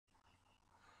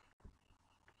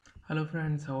Hello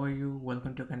friends, how are you?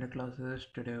 Welcome to Candid Classes.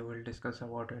 Today we'll discuss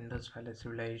about Indus Valley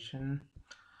Civilization.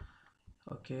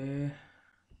 Okay,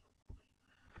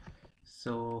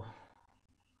 so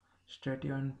stay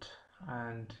tuned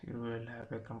and you will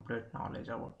have a complete knowledge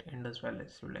about Indus Valley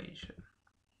Civilization.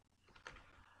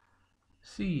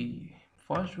 See,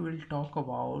 first we'll talk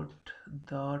about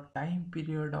the time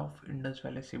period of Indus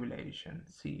Valley Civilization.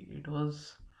 See, it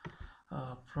was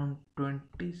from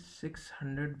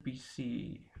 2600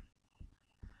 BC.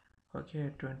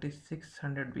 Okay,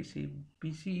 2600 BC.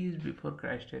 BC is before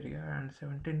Christ area and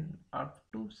 17 up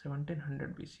to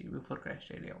 1700 BC before Christ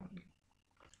area only.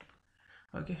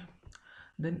 Okay,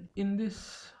 then in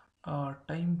this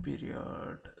time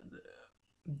period,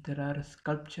 there are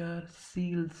sculpture,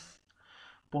 seals,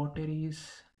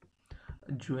 potteries,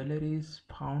 jewelries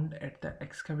found at the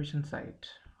excavation site.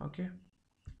 Okay,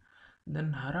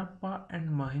 then Harappa and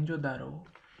Mohenjo-daro,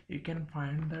 you can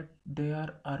find that they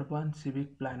are urban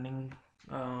civic planning,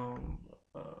 um,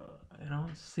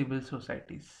 civil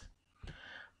societies.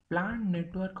 Planned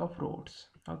network of roads.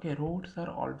 Okay, roads are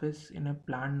always in a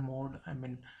planned mode. I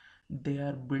mean, they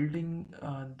are building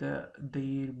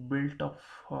the built of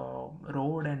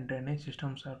road and drainage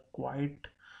systems are quite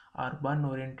urban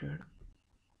oriented.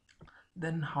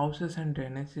 Then houses and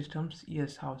drainage systems,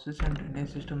 yes, houses and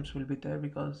drainage systems will be there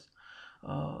because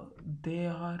uh, they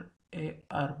are a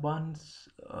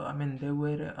they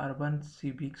were a urban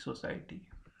civic society.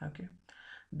 Okay,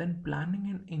 then planning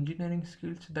and engineering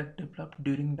skills that developed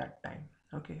during that time.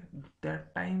 Okay,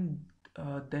 that time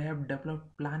they have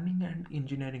developed planning and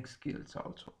engineering skills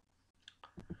also.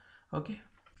 Okay,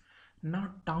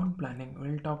 now town planning,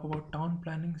 we'll talk about town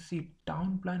planning. See,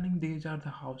 town planning, these are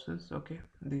the houses. Okay,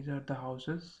 these are the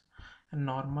houses and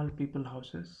normal people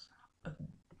houses.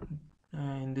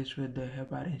 Uh, in this way they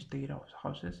have arranged their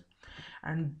houses,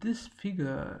 and this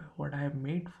figure what I have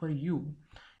made for you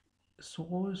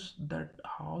shows that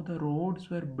how the roads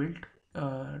were built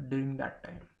during that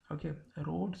time. Okay,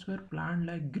 roads were planned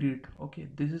like grid. Okay,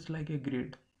 this is like a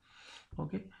grid.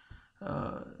 Okay,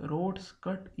 roads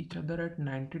cut each other at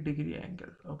 90-degree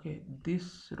angle. Okay,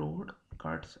 this road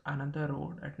cuts another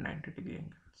road at 90-degree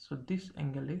angle, so this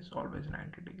angle is always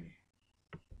 90-degree.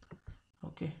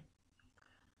 Okay,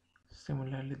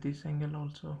 similarly this angle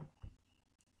also,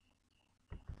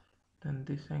 then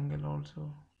this angle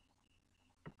also,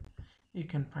 you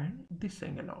can find this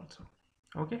angle also.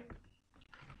 Okay,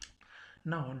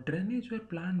 now drainage were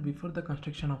planned before the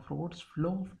construction of roads.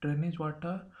 Flow of drainage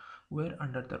water were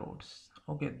under the roads.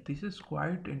 Okay, this is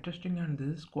quite interesting and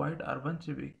this is quite urban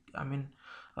civic. I mean,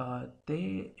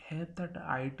 they had that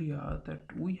idea that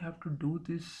we have to do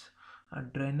this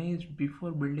drainage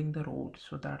before building the roads.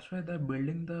 So that's why they're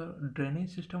building the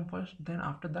drainage system first. Then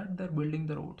after that, they're building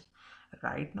the roads.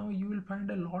 Right now, you will find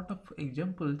a lot of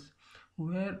examples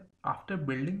where after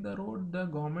building the road, the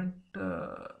government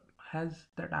has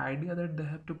that idea that they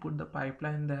have to put the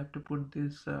pipeline, they have to put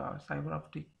this fiber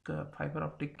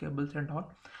optic cables and all.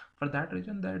 For that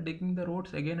reason, they are digging the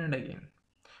roads again and again.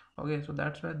 Okay, so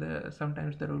that's why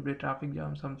sometimes there will be traffic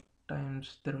jam,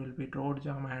 sometimes there will be road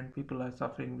jam, and people are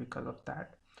suffering because of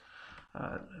that.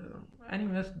 uh,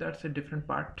 Anyways, that's a different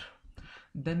part.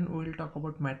 Then we'll talk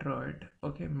about meteoroid.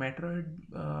 Okay, meteoroid,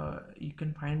 you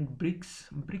can find bricks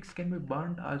can be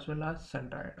burnt as well as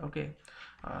sun-dried. Okay,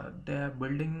 they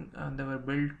were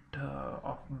built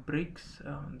of bricks.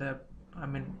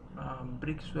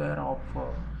 Bricks were of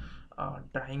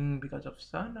drying because of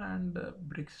sun, and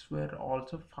bricks were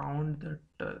also found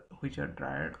that which are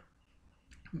dried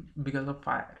because of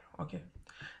fire. Okay,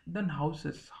 then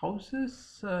houses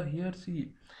here,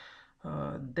 see,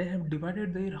 they have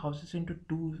divided their houses into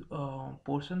two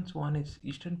portions. One is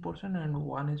eastern portion and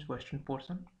one is western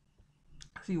portion.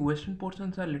 See, western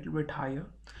portions are a little bit higher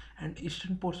and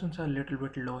eastern portions are a little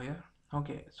bit lower.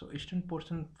 Okay, so eastern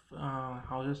portion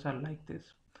houses are like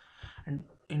this, and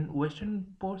in western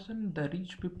portion the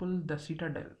rich people, the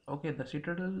citadel. Okay, the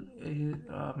citadel is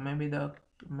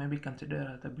maybe considered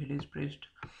as the village priest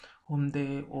whom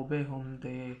they obey, whom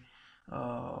they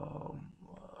uh,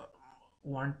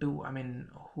 want to,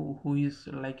 who is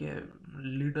like a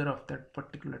leader of that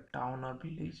particular town or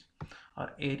village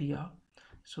or area.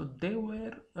 So they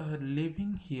were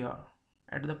living here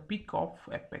at the peak of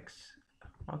apex.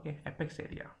 Okay, apex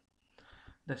area,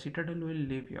 the citadel will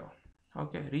live here.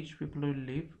 Okay, rich people will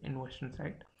live in western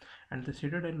side and the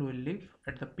citadel will live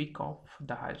at the peak of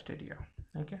the highest area.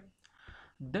 Okay,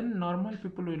 then normal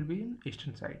people will be in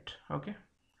eastern side. Okay,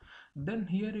 then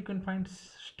here you can find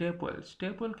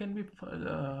staple can be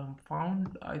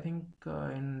found, I think,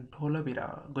 in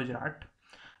Dholavira, Gujarat.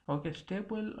 Okay,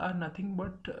 staple are nothing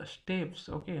but steps.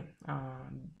 Okay,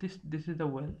 this is the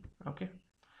well. Okay,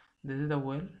 this is the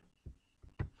well.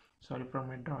 Sorry for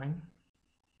my drawing.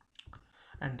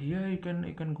 And here you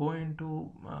can go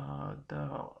into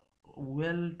the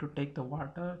well to take the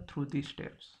water through these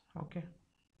steps. Okay,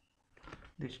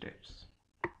 these steps.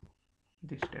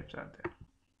 These steps are there.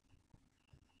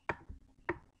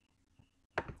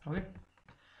 Okay.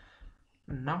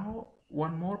 Now,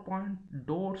 one more point,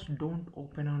 doors don't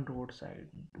open on roadside.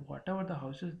 Whatever the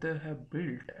houses they have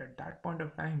built at that point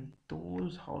of time,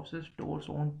 those houses doors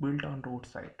won't built on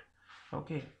roadside.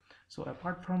 Okay, so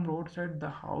apart from roadside, the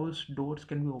house doors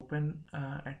can be open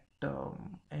at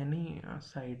any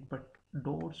side, but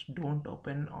doors don't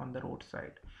open on the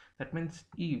roadside. That means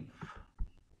if,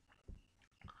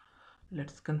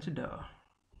 let's consider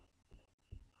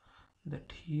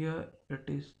that here it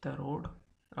is the road,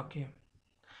 okay,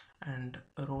 and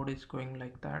a road is going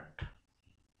like that,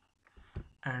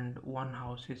 and one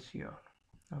house is here.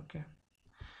 Okay,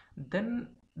 then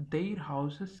their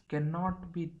houses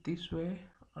cannot be this way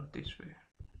or this way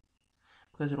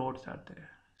because roads are there,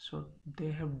 so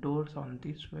they have doors on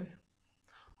this way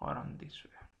or on this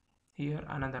way. Here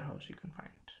another house you can find.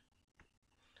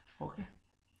 Okay,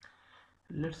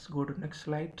 let's go to next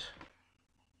slide.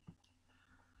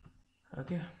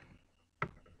 Okay,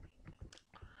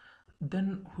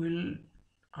 then we'll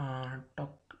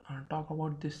talk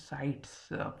about the sites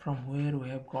from where we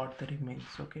have got the remains.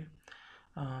 Okay,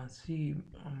 see,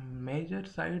 major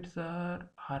sites are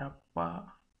Harappa,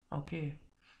 okay,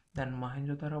 then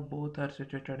Mohenjo-daro, both are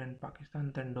situated in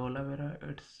Pakistan. Then Dholavira,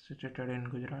 it's situated in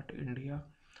Gujarat, India.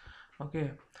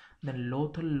 Okay, then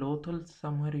Lothal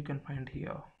somewhere you can find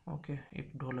here. Okay, if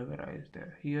Dholavira is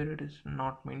there, here it is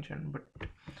not mentioned, but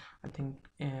I think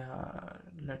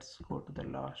let's go to the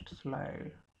last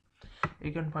slide.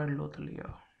 You can find Lothal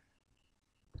here.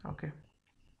 Okay,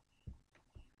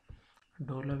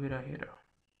 Dholavira here.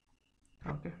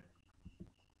 Okay,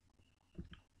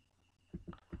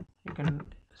 you can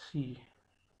see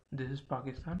this is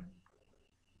Pakistan.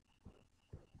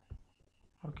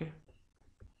 Okay,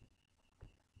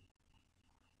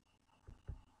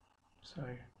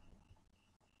 sorry,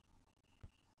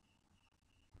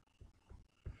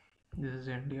 this is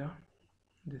India,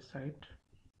 this side.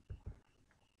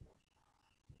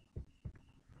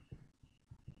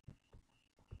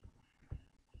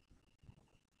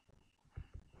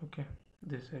 Okay,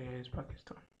 this area is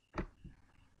Pakistan.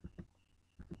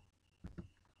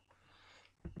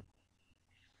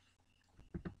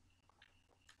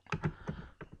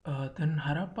 Then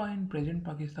Harappa in present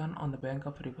Pakistan on the bank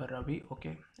of river Ravi.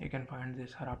 Okay, you can find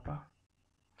this Harappa.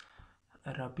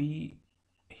 Ravi,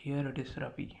 here it is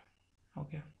Ravi.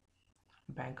 Okay,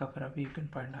 bank of Ravi you can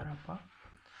find Harappa.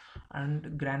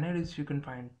 And granaries you can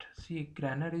find. See,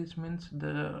 granaries means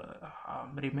the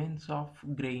remains of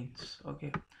grains.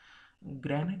 Okay,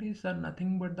 granaries are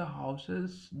nothing but the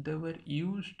houses they were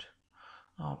used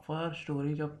for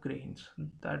storage of grains.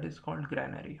 That is called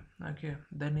granary. Okay,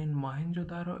 then in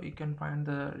Mohenjo-daro you can find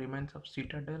the remains of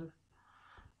citadel.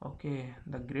 Okay,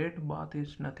 the great bath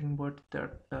is nothing but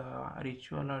that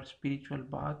ritual or spiritual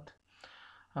bath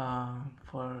uh,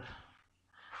 for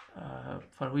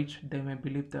for which they may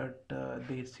believe that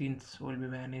the sins will be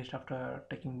vanished after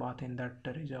taking bath in that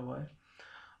reservoir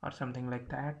or something like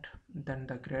that. Then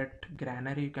the great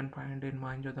granary you can find in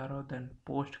Mohenjo-daro. Then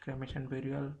post cremation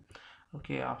burial.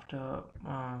 Okay, after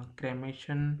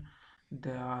cremation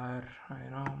they are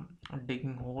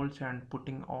digging holes and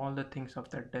putting all the things of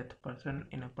the dead person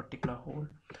in a particular hole.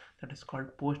 That is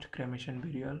called post cremation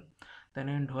burial. Then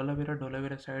in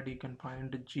Dholavira side you can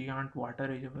find giant water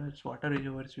reservoirs. Water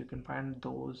reservoirs you can find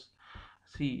those.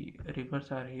 See,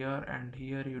 rivers are here and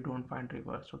here you don't find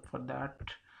rivers. So for that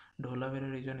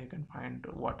Dholavira region you can find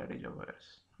water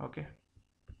reservoirs. Okay.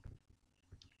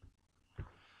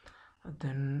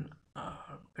 Then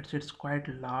it's quite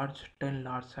large, 10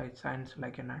 large size signs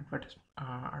like an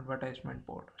advertisement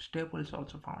board. Staple is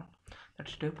also found. That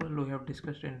staple we have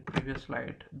discussed in previous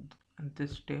slide. And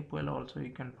this staple also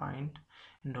you can find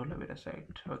in Dholavira site.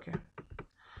 Okay.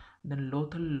 Then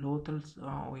Lothals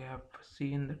we have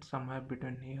seen that somewhere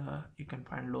between here you can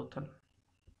find Lothal.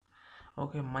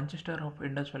 Okay, Manchester of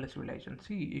Indus Valley civilization.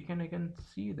 See, you can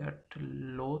see that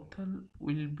Lothal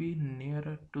will be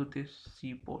nearer to this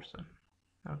sea portion.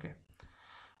 Okay,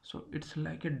 so it's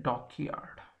like a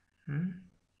dockyard. Hmm?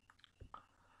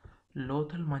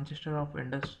 Lothal, Manchester of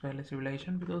Indus Valley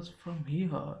civilization, because from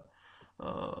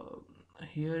uh,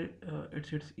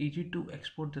 it's easy to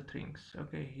export the things.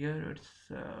 Okay, here it's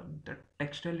the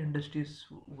textile industries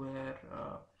were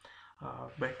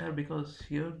better because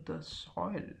here the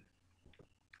soil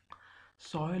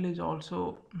Soil is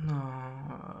also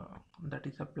that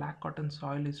is a black cotton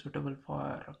soil is suitable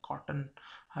for cotton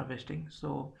harvesting.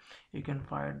 So you can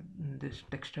find this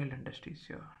textile industries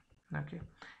here. Okay,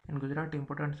 in Gujarat,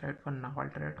 important site for naval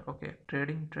trade. Okay,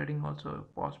 trading also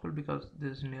possible because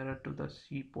this is nearer to the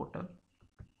sea portal.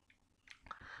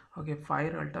 Okay,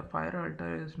 fire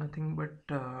altar is nothing but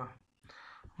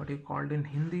what you called in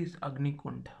Hindi is Agni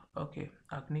Kund. Okay,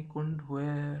 Agni Kund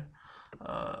where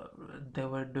uh, they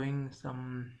were doing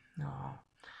some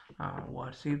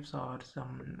worships or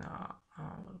some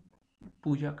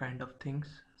puja kind of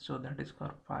things. So that is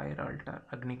called fire altar,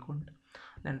 Agni Kund.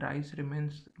 Then rice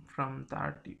remains from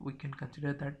that we can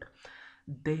consider that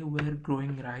they were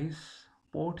growing rice.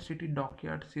 Port city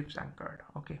dockyard ships anchored.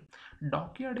 Okay,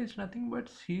 dockyard is nothing but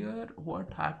here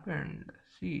what happened.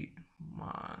 See,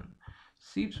 man,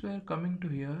 ships were coming to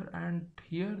here, and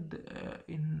here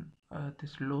in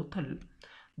this Lothal,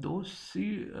 those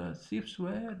ships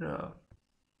were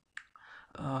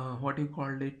what you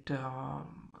called it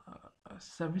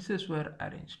services were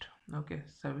arranged. Okay,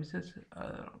 service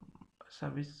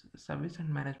and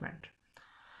management.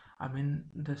 I mean,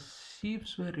 the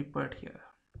ships were repaired here.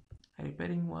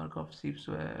 Repairing work of ships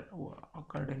were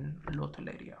occurred in Lothal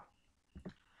area.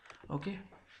 Okay,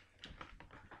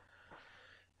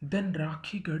 then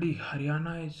Rakhi Gadi,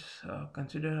 Haryana is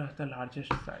considered as the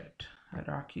largest site.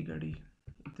 Rakhi Gadi,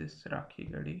 this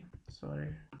Rakhi Gadi,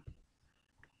 sorry,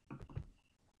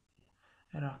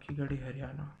 Rakhi Gadi,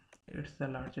 Haryana. It's the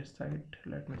largest site.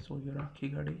 Let me show you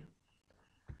Rakhi Gadi.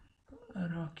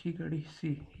 Rakhi Gadi.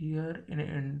 See here in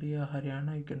India,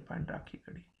 Haryana, you can find Rakhi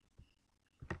Gadi.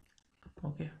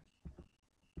 Okay.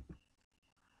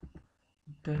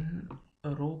 Then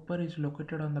Roper is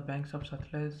located on the banks of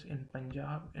Satluj in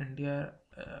Punjab, India.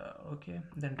 Okay.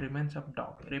 Then remains of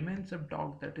dog. Remains of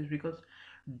dog. That is because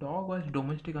dog was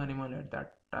domestic animal at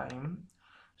that time.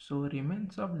 So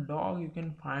remains of dog you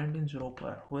can find in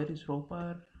Roper. Where is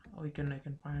Roper? I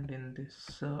can find in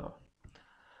this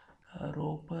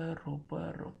Roper.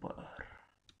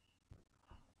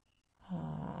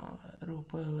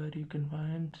 Roper where you can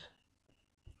find.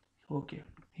 Okay,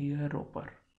 here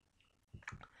Roper.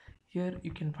 Here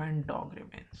you can find dog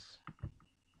remains.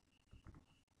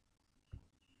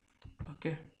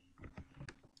 Okay.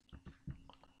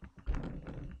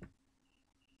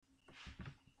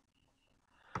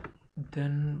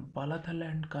 Then Balathal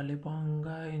and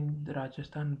Kalibanga in the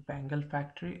Rajasthan Bengal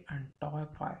factory and toy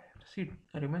fire. See,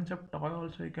 remains of toy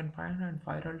also you can find, and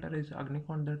fire altar is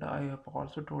Agnikond that I have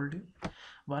also told you.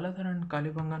 Balathal and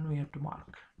Kalibangan we have to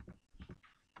mark.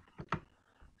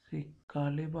 See,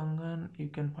 Kalibangan you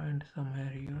can find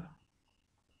somewhere here,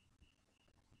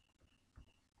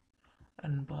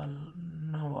 and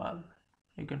Balnawal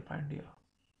you can find here.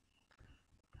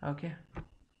 Okay.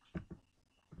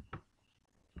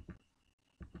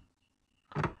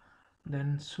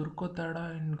 Then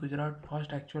Surkotada in Gujarat,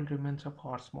 first actual remains of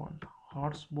horse bone.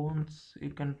 Horse bones you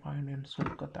can find in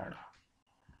Surkotada.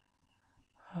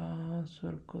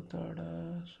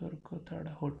 Surkotada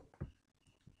hood.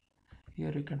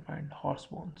 Here you can find horse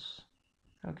bones.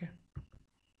 Okay.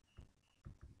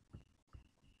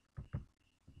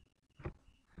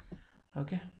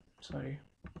 Okay. Sorry.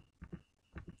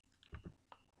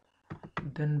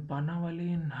 Then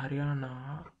Banawali in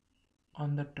Haryana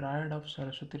on the triad of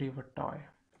Saraswati River Toy.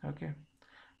 Okay.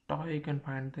 Toy you can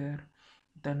find there.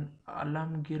 Then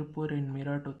Alamgirpur in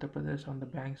Meerut, Uttar Pradesh on the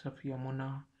banks of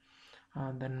Yamuna.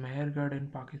 Then Mehergarh in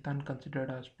Pakistan considered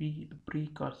as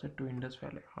precursor to Indus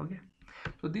Valley. Okay,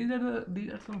 so these are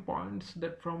some points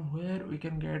that from where we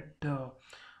can get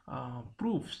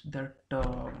proofs that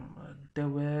they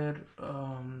were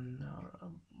I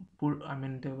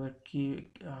mean they were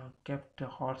kept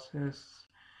horses,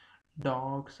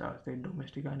 dogs as their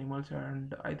domestic animals,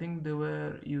 and I think they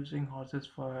were using horses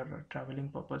for traveling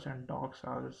purpose and dogs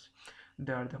as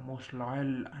they are the most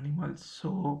loyal animals.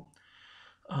 So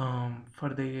for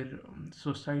their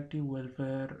society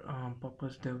welfare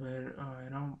purpose they were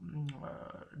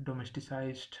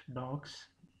domesticized dogs.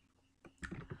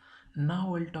 Now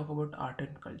we'll talk about art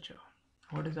and culture.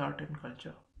 What is art and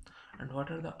culture, and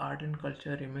what are the art and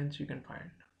culture remains you can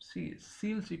find? See,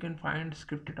 seals you can find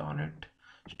scripted on it,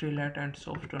 stellate and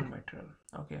soapstone material.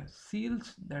 Okay,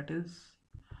 seals that is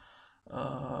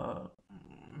uh,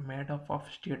 made up of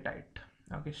steatite.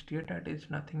 Okay, steatite is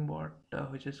nothing but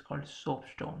which is called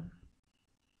soapstone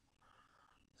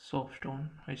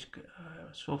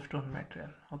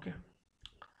material. Okay,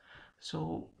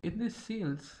 so in these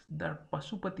seals the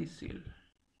Pasupati seal,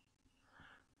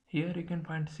 here you can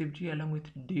find Shivji along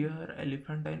with deer,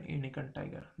 elephant and unicorn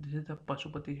tiger. This is the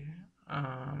Pasupati.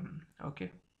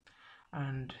 Okay,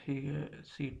 And here,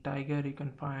 see, tiger you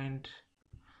can find,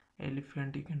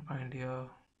 elephant you can find here,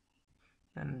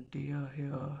 and deer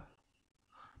here,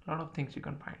 a lot of things you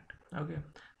can find. Okay,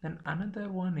 then another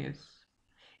one is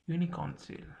unicorn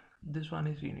seal. This one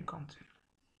is unicorn seal,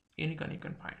 unicorn you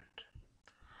can find.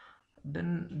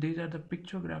 Then these are the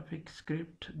pictographic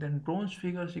script. Then bronze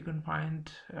figures you can find,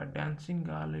 dancing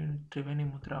girl in Triveni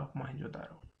Mudra of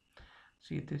Mohenjo-daro.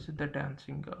 See, this is the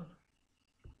dancing girl.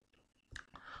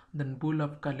 Then bull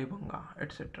of Kalibanga,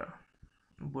 etc.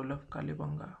 Bull of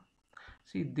Kalibanga.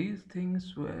 See, these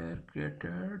things were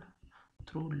created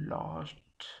through lost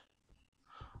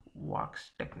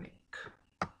wax technique.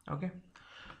 Okay,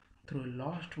 through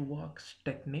lost wax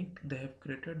technique, they have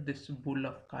created this bull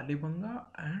of Kalibanga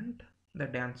and the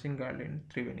dancing girl in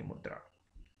Triveni Mudra.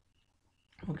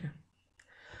 Okay,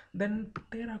 then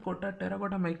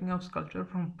terracotta making of sculpture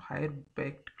from fire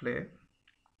baked clay.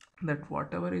 That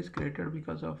whatever is created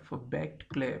because of baked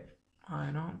clay,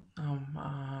 you know,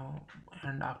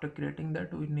 and after creating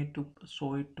that, we need to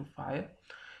show it to fire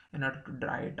in order to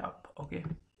dry it up. Okay,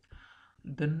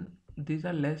 then these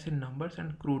are less in numbers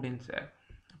and crude in size.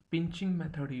 Pinching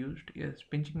method used, yes,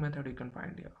 pinching method you can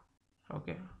find here.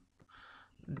 Okay,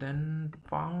 then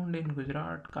found in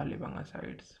Gujarat Kalibanga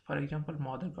sites, for example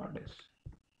Mother Goddess.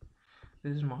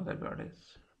 This is Mother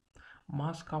Goddess.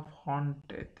 Mask of horned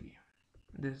deity.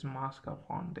 This is mask of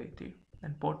horned deity.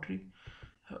 And pottery.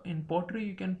 In pottery,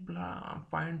 you can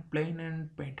find plain and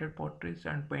painted potteries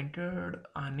and painted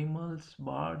animals,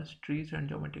 birds, trees, and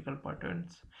geometrical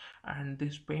patterns. And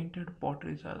these painted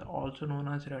potteries are also known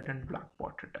as red and black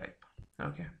pottery type.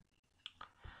 Okay.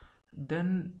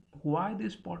 Then why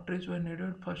these potteries were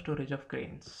needed? For storage of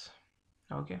grains.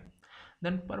 Okay.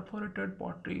 Then perforated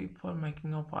pottery for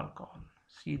making of alcohol.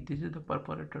 See, this is the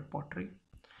perforated pottery.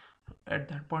 At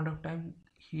that point of time,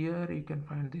 here you can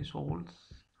find these holes,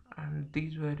 and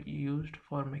these were used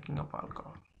for making of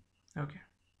alcohol. Okay,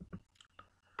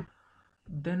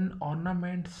 then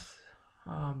ornaments,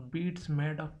 beads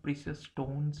made of precious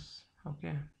stones.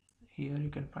 Okay, here you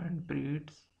can find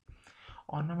beads,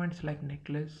 ornaments like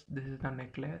necklace. This is the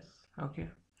necklace. Okay,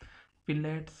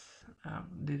 fillets,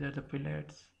 these are the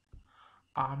fillets,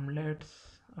 armlets.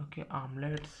 Okay,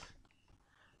 armlets,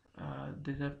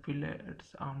 these are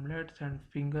fillets, armlets, and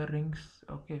finger rings.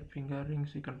 Okay, finger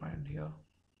rings you can find here.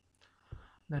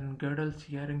 Then girdles,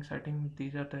 earrings. I think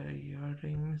these are the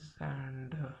earrings,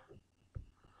 and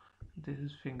this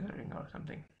is finger ring or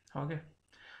something. Okay,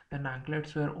 then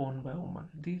anklets were owned by women.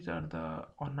 These are the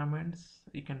ornaments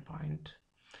you can find.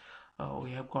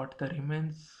 We have got the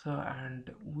remains, and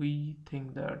we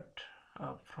think that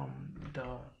from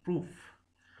the proof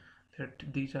that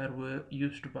these are were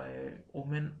used by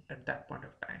women at that point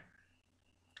of time.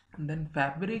 And then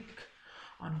fabric,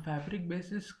 on fabric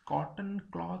basis, cotton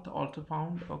cloth also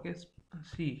found. Okay,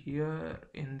 see here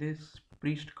in this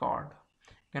priest card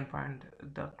you can find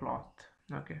the cloth.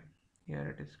 Okay,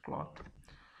 here it is cloth,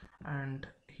 and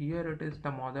here it is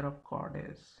the mother of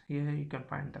goddess. Here you can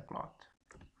find the cloth,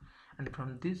 and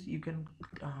from this you can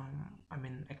I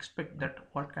mean expect that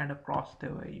what kind of cloths they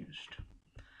were used.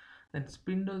 Then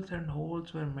spindles and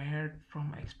holes were made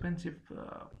from expensive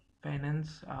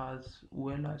penance as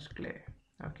well as clay.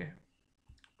 Okay,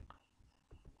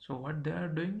 so what they are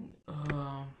doing,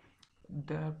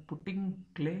 they are putting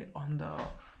clay on the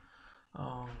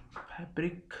uh,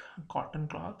 fabric cotton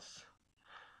cloths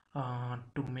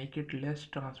to make it less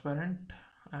transparent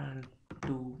and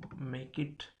to make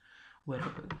it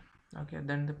wearable. Okay,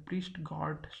 then the priest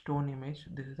god stone image.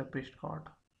 This is the priest god.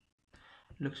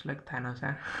 Looks like Thanos,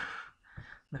 eh?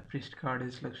 The priest god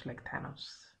is looks like Thanos.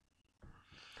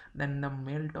 Then the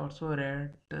melt also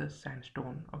red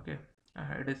sandstone. Okay,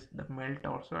 it is the melt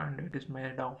also, and it is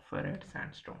made of red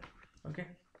sandstone. Okay,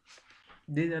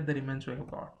 these are the remains we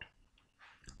have got.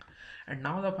 And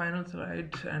now the final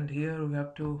slide, and here we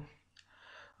have to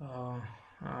uh,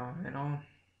 you know,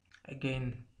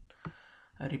 again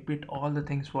repeat all the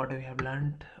things what we have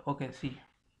learned. Okay, see,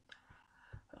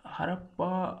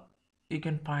 Harappa, you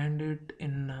can find it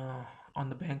in on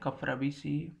the bank of Ravi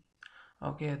Sea.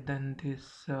 Okay, then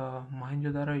this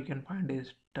Mohenjo-daro you can find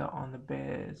it on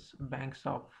the banks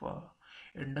of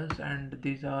Indus, and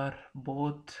these are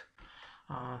both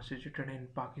situated in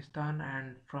Pakistan,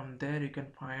 and from there you can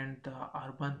find the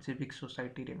urban civic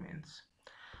society remains.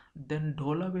 Then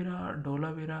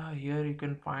Dholavira, here you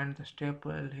can find the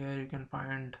staple. Here you can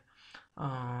find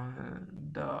uh,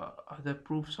 the other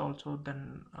proofs also.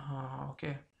 Then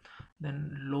okay,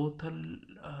 then Lothal,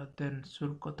 then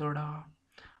Surkotoda.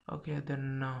 Okay,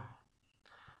 then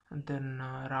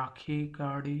Rakhi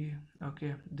Gadi.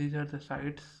 Okay, these are the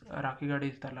sites. Rakhi Gadi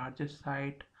is the largest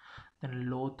site. Then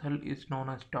Lothal is known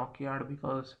as dockyard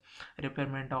because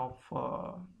repairment of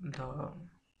the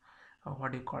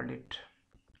what do you call it,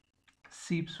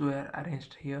 ships were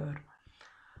arranged here.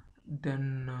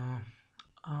 Then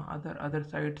other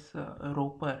sites,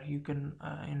 Roper, you can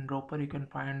in Roper you can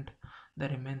find the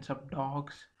remains of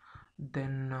dogs.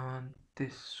 Then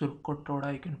this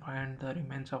Surkotoda you can find the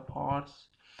remains of horse.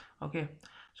 Okay,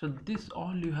 so this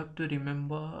all you have to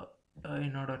remember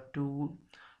in order to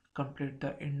complete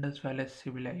the Indus Valley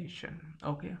civilization.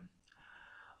 Okay,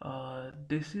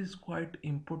 this is quite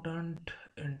important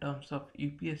in terms of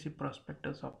UPSC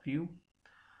prospectus of view.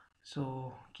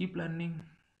 So keep learning,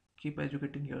 keep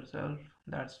educating yourself.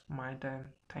 That's my time.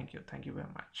 Thank you very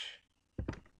much.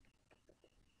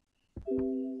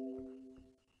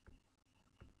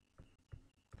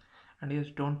 And yes,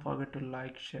 don't forget to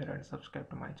like, share, and subscribe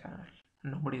to my channel.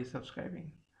 Nobody is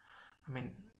subscribing. I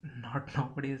mean, not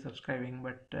nobody is subscribing,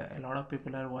 but a lot of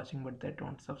people are watching, but they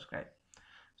don't subscribe.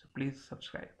 So please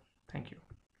subscribe. Thank you.